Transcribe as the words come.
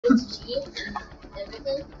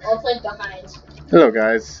Hello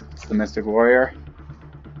guys, it's the Mystic Warrior,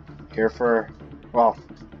 here for, well,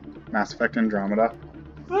 Mass Effect Andromeda.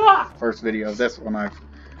 First video of this one I've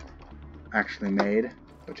actually made,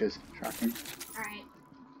 which is shocking. Alright.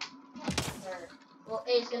 Well,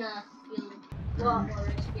 A's gonna feel a lot more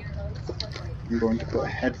riskier though. I'm going to put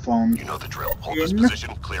headphones. You know the drill. Hold this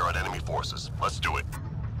position, clear on enemy forces. Let's do it.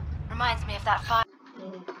 Reminds me of that fire.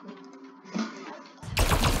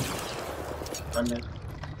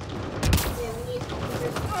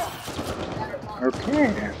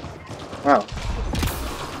 Okay. Wow.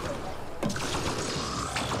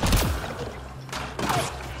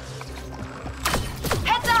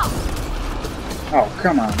 Heads up! Oh,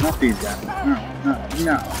 come on, not these guys.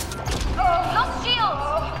 No. Lost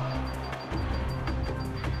shields!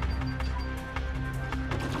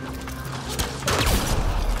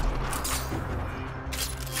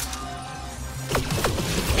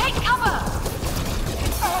 Take cover!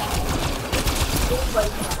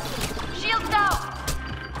 Shields down!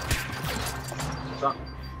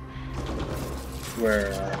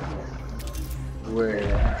 Where?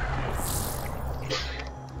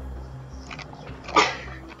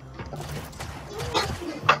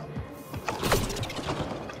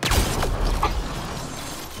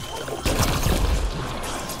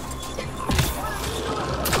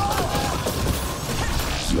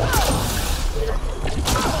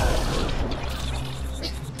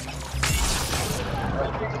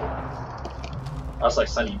 That's like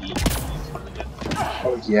Sunny D.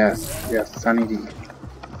 Oh yes, Sunny D.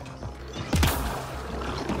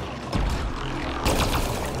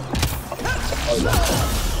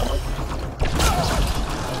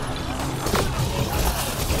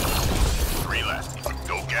 Three left.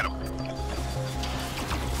 Go get him.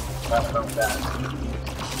 That's not bad.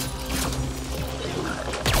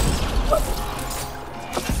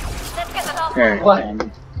 Let's get the last Okay. What?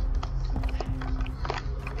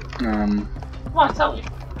 Come on, tell me.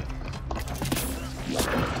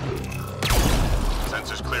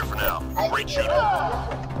 Sensors clear for now. Great shooting.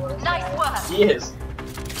 Nice work! He is.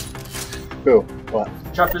 Who? What?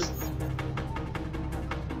 Truckers.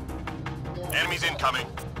 Enemies incoming.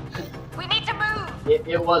 We need to move!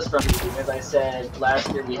 It was from you, as I said last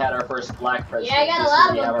year. We had our first black president. Yeah, I got a This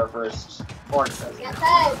lot year we of have them. our first orange president. Got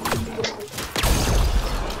that.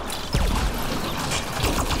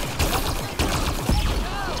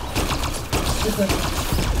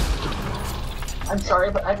 I'm sorry,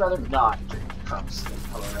 but I'd rather not drink Trump's skin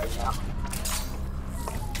color right now.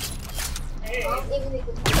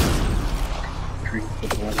 Drink the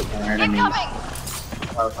blood of our enemies. Incoming!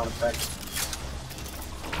 Power comes back.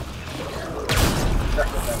 Check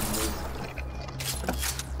with them, please.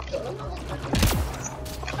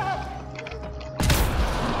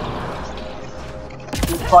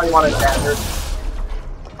 You probably want a dagger.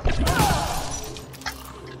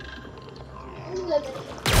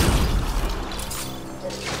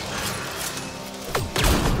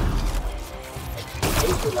 At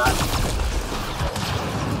least we got it.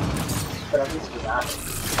 But at least we got it.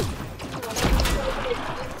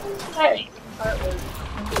 Hey! I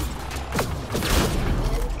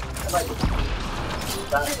might just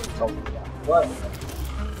what?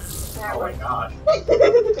 Oh my gosh.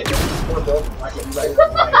 Poor building. Why can't you light it on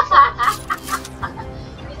fire?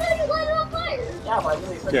 You said you light it on fire. Yeah, but I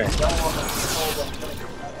really said Yeah. you don't want to hold them.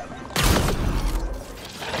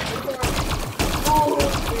 Oh,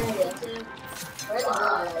 where's the building?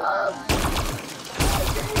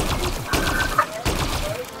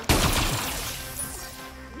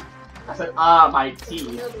 I said, ah, my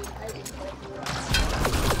teeth.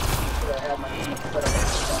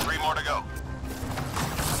 Three more to go.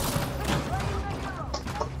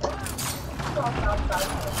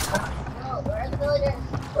 No, where's the building?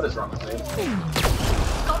 What is wrong with me?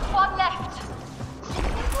 Got one left!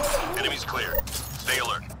 Enemies clear. Stay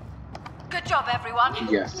alert. Good job, everyone!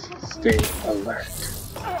 Yes, stay alert.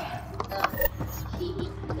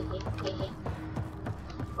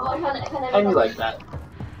 And you like that.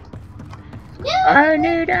 I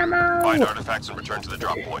need ammo! Find artifacts and return to the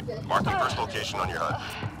drop point. Mark the first location on your HUD.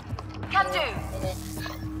 Can do!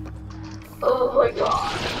 Oh my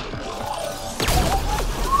god.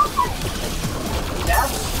 Yeah?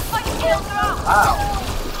 My shields are up! Wow.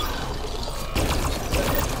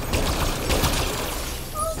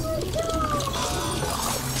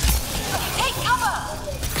 Take cover!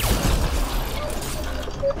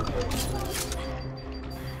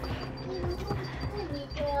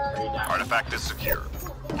 Artifact is secure.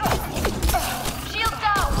 Shield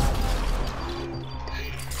down!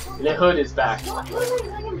 The hood is back.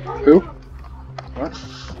 Who? What?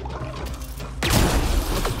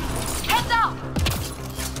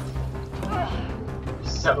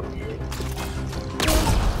 so weird.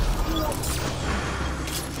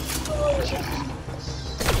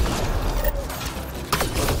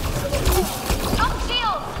 Not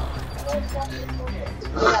shield!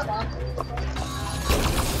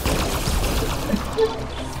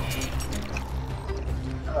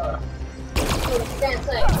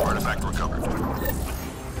 Artifact recovered.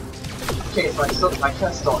 Okay, so my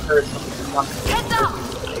chest still hurts. Heads up!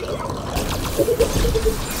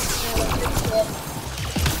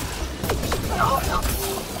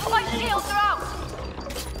 My shields are out!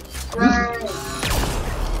 Burn!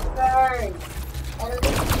 Burn!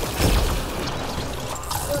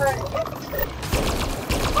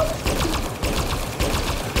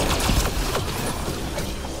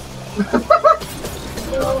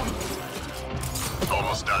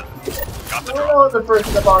 Almost done. Got the I drop. don't know what the first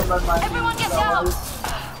thing about my mind. Everyone get down!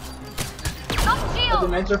 Not A shield!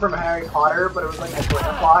 dementia from Harry Potter, but it was like a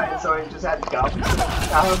butterfly, and so he just had gum.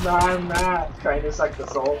 I'm not trying to suck the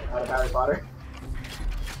soul out of Harry Potter.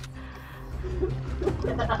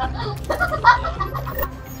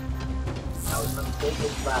 That was the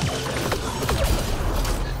biggest laugh.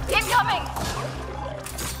 Incoming!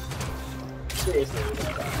 Seriously.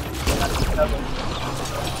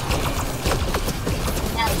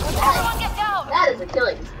 Everyone get down! That is a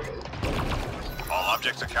killing spree. All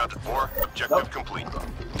objects accounted for. Objective complete.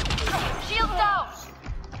 Shield down!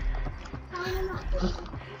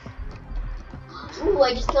 Ooh,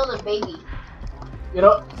 I just killed a baby. You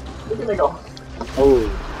know, we can make a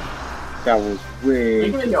That was way. we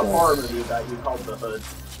can make a horror movie that you called The Hood.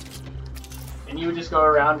 And you would just go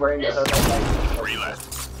around wearing the hood like that. Relay.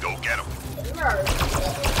 Go get him.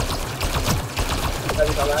 That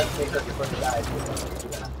is allowed to make her before you die.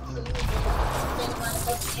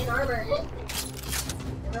 In armor.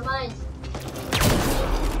 Never mind.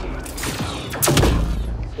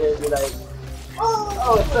 They'd be like,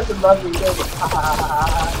 oh, it's such a lovely day.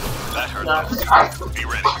 That hurt. No. Be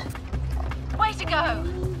ready. Way to go!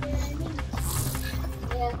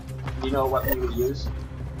 Yeah. Do you know what we would use?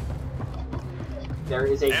 There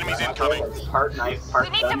is a Enemies gun incoming. that's part knife, part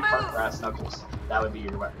We need to gun, part move. brass knuckles. That would be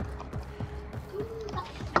your weapon.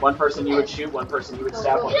 One person you would shoot, one person you would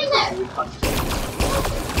stab, one person you would punch.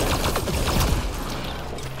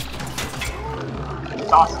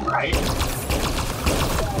 It's awesome, right?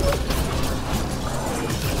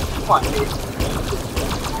 Come on, dude.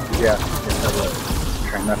 Yeah, yes, I will.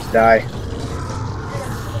 Try not to die.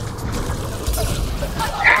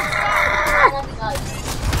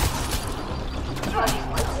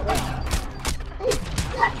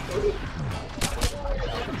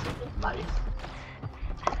 Nice.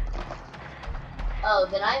 Oh,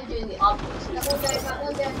 then I'm doing the opposite. Come on, guys, come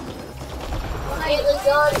on, guys. Okay, let's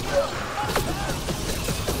go.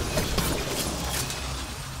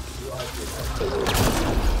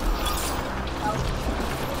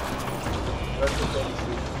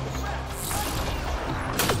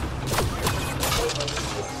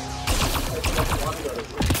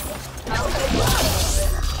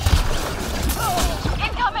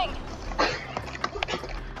 Incoming!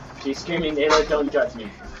 She's screaming, Ayla, don't judge me.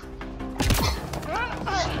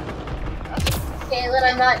 Caitlin,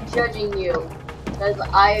 I'm not judging you. Because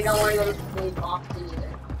I don't want to go to sleep often either.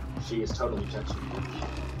 She is totally judging me.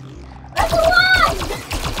 That's a lie!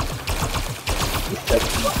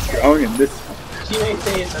 That's strong in this. She may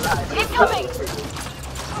say it's a lie, but it's Incoming! totally true.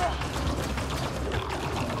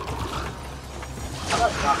 How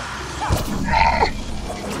about not?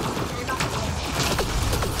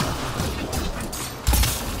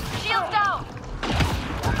 Shield down!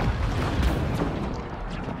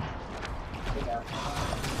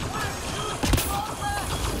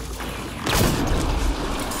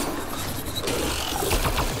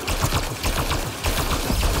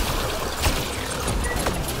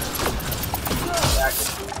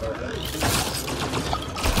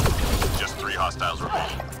 Just 3 hostiles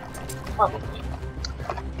remaining. Probably.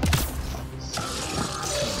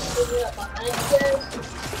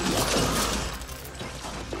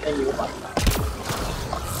 And you would like that.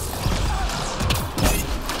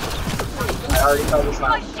 I already told this My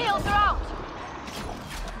line. shields are out!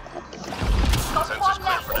 Got Sensors one clear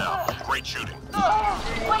left! for now. Great shooting.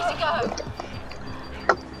 Way to go!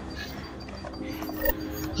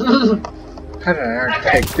 How did I already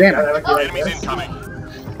take damage? Enemies incoming.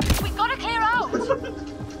 We gotta clear out!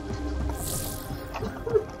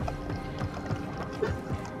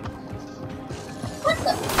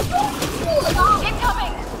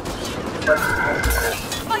 Incoming!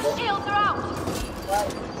 My shields are out!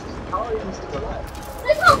 How are you still alive? I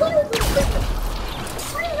know, what is this?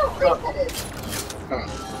 I don't know what that is. Oh,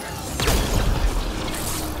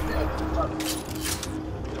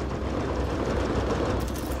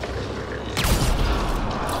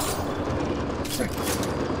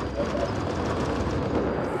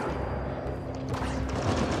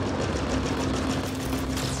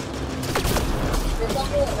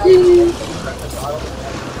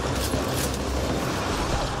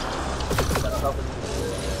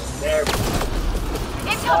 There.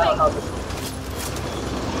 Incoming!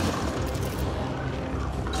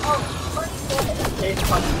 Chase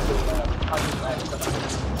punches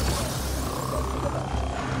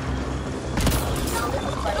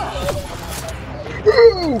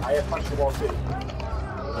I have punched the wall too.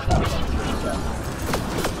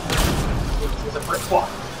 It's a brick wall.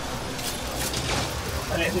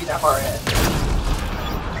 I didn't think that far ahead.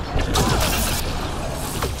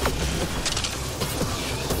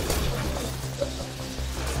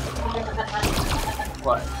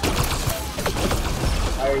 What?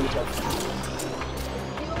 Why are you jumping?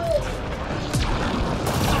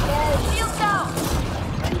 Shield down!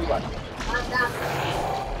 What?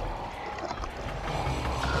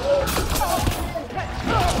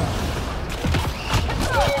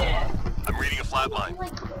 I'm reading a flat line.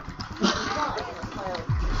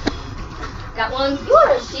 Got one. You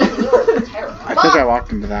are a sheep and you are terrible. I think I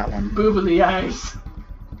walked into that one. Boobily eyes.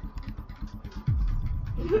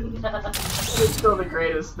 It's still the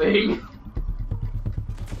greatest thing.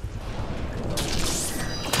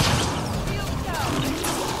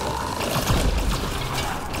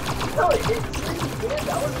 No, it didn't.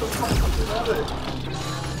 That was the fucking other.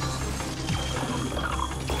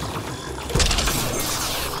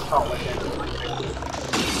 Oh, okay.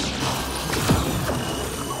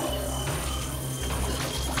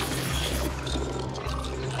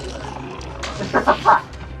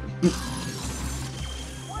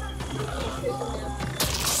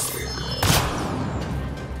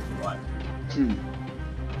 What?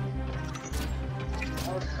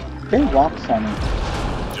 They walk funny.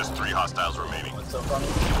 Just 3 hostiles remaining. What's so funny?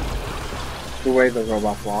 The way the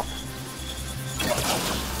robot walks.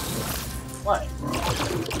 What?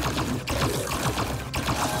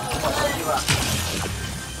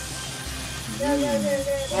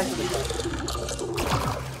 Answer the question.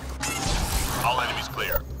 All enemies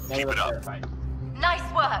clear. Keep it up. Terrifying. Nice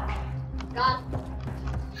work! Got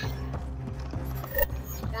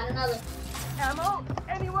another. Ammo?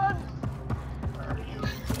 Anyone? Are you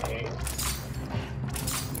okay?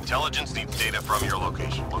 Intelligence needs data from your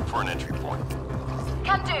location. Look for an entry point.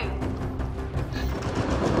 Can do!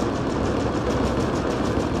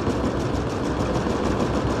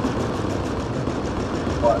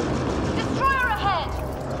 What? Destroyer ahead!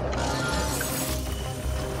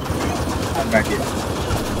 I'm back here.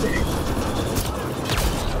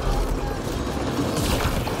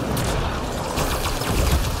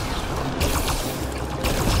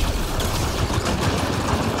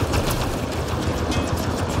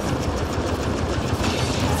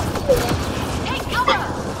 Take cover!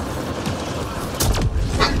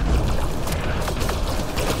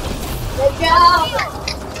 Good job.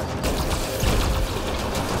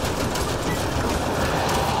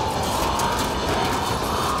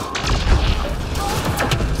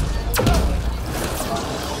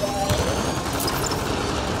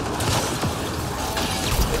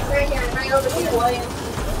 Right here, right over here, William.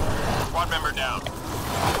 Squad member down.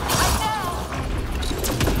 I'm down!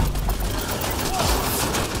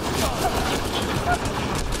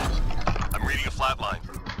 I'm reading a flat line.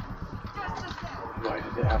 Why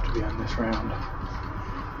did it have to be on this round?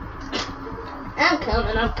 I'm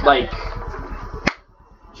coming. Like.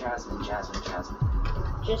 Jasmine.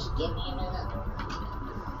 Just give me a minute.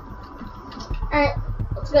 Alright,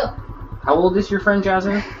 let's go. How old is your friend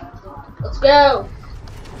Jasmine? Let's go.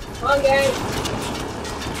 Come on, guys.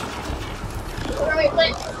 Where are we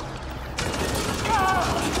playing?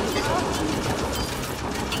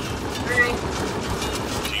 Alright,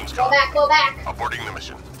 Team's go gone. back, go back. Aborting the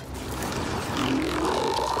mission.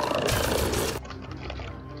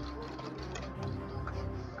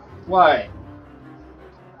 Why?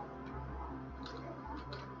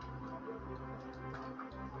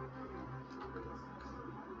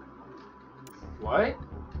 What?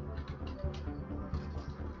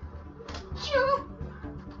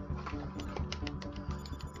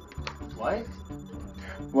 What?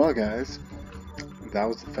 Well, guys, that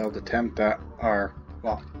was a failed attempt at our,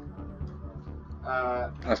 well,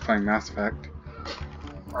 us playing Mass Effect.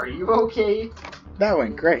 Are you okay? That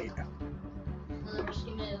went great. Just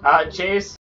give me a Chase?